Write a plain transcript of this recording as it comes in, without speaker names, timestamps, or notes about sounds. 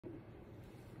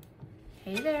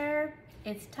Hey there,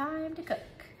 it's time to cook.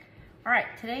 All right,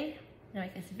 today I'm gonna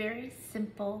make this very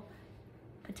simple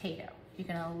potato. You're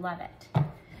gonna love it.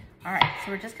 All right,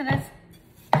 so we're just gonna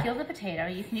peel the potato.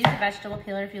 You can use a vegetable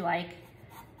peeler if you like,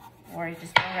 or you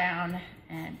just go around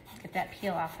and get that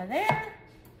peel off of there.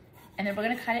 And then we're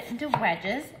gonna cut it into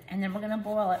wedges, and then we're gonna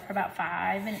boil it for about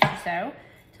 5 minutes or so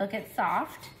till it gets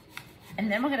soft.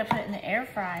 And then we're gonna put it in the air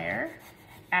fryer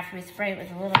after we spray it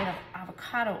with a little bit of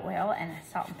avocado oil and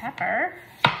salt and pepper.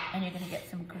 And you're gonna get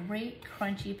some great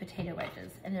crunchy potato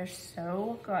wedges, and they're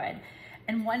so good.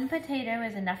 And 1 potato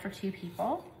is enough for 2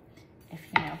 people, if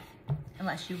you know,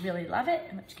 unless you really love it,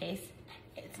 in which case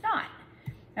it's not.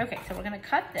 Okay, so we're gonna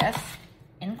cut this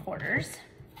in quarters.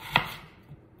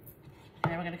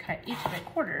 And then we're gonna cut each of the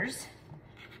quarters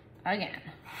again.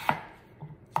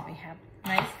 So we have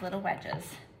nice little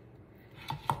wedges.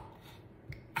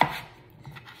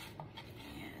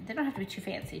 And they don't have to be too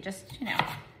fancy, just, you know,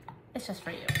 it's just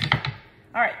for you.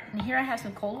 All right, and here I have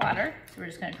some cold water, so we're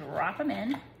just gonna drop them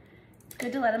in. It's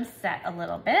good to let them set a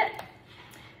little bit.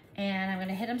 And I'm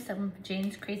gonna hit them some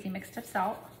Jane's Crazy Mixed Up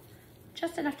salt,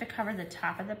 just enough to cover the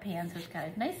top of the pan so it's got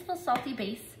a nice little salty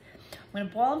base. I'm gonna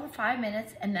boil them for 5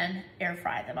 minutes and then air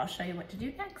fry them. I'll show you what to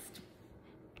do next.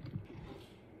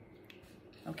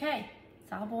 Okay,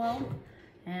 it's all boiled,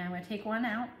 and I'm gonna take one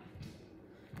out.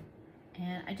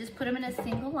 And I just put them in a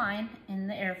single line in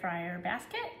the air fryer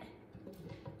basket.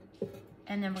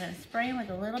 And then we're gonna spray them with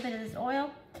a little bit of this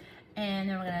oil, and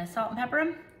then we're gonna salt and pepper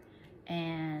them,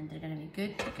 and they're gonna be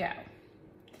good to go.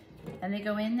 Then they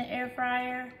go in the air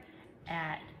fryer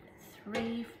at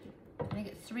I think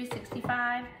it's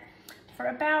 365 for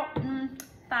about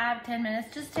 5-10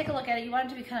 minutes. Just take a look at it. You want it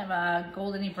to be kind of a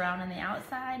goldeny brown on the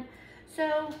outside.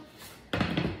 So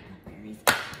you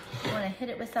wanna hit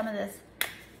it with some of this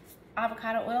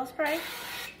avocado oil spray.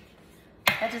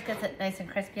 That just gets it nice and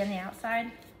crispy on the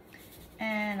outside.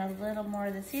 And a little more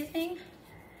of the seasoning.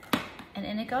 And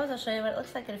in it goes. I'll show you what it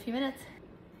looks like in a few minutes.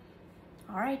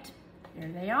 All right, here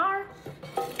they are.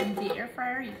 In the air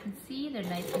fryer, you can see they're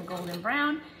nice and golden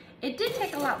brown. It did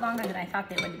take a lot longer than I thought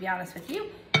they would, to be honest with you.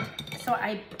 So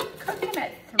I cooked them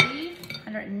at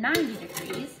 390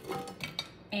 degrees,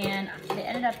 and they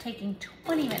ended up taking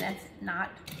 20 minutes, not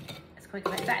as quick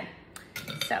as I said.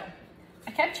 So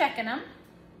I kept checking them.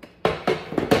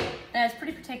 And I was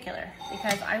pretty particular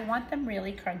because I want them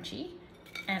really crunchy,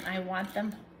 and I want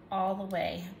them all the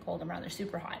way golden brown. They're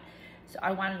super hot. So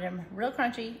I wanted them real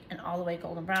crunchy and all the way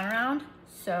golden brown around,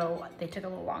 so they took a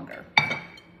little longer.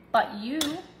 But you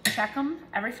check them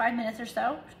every 5 minutes or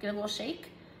so, give it a little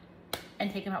shake, and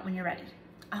take them out when you're ready.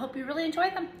 I hope you really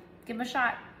enjoyed them. Give them a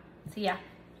shot. See ya.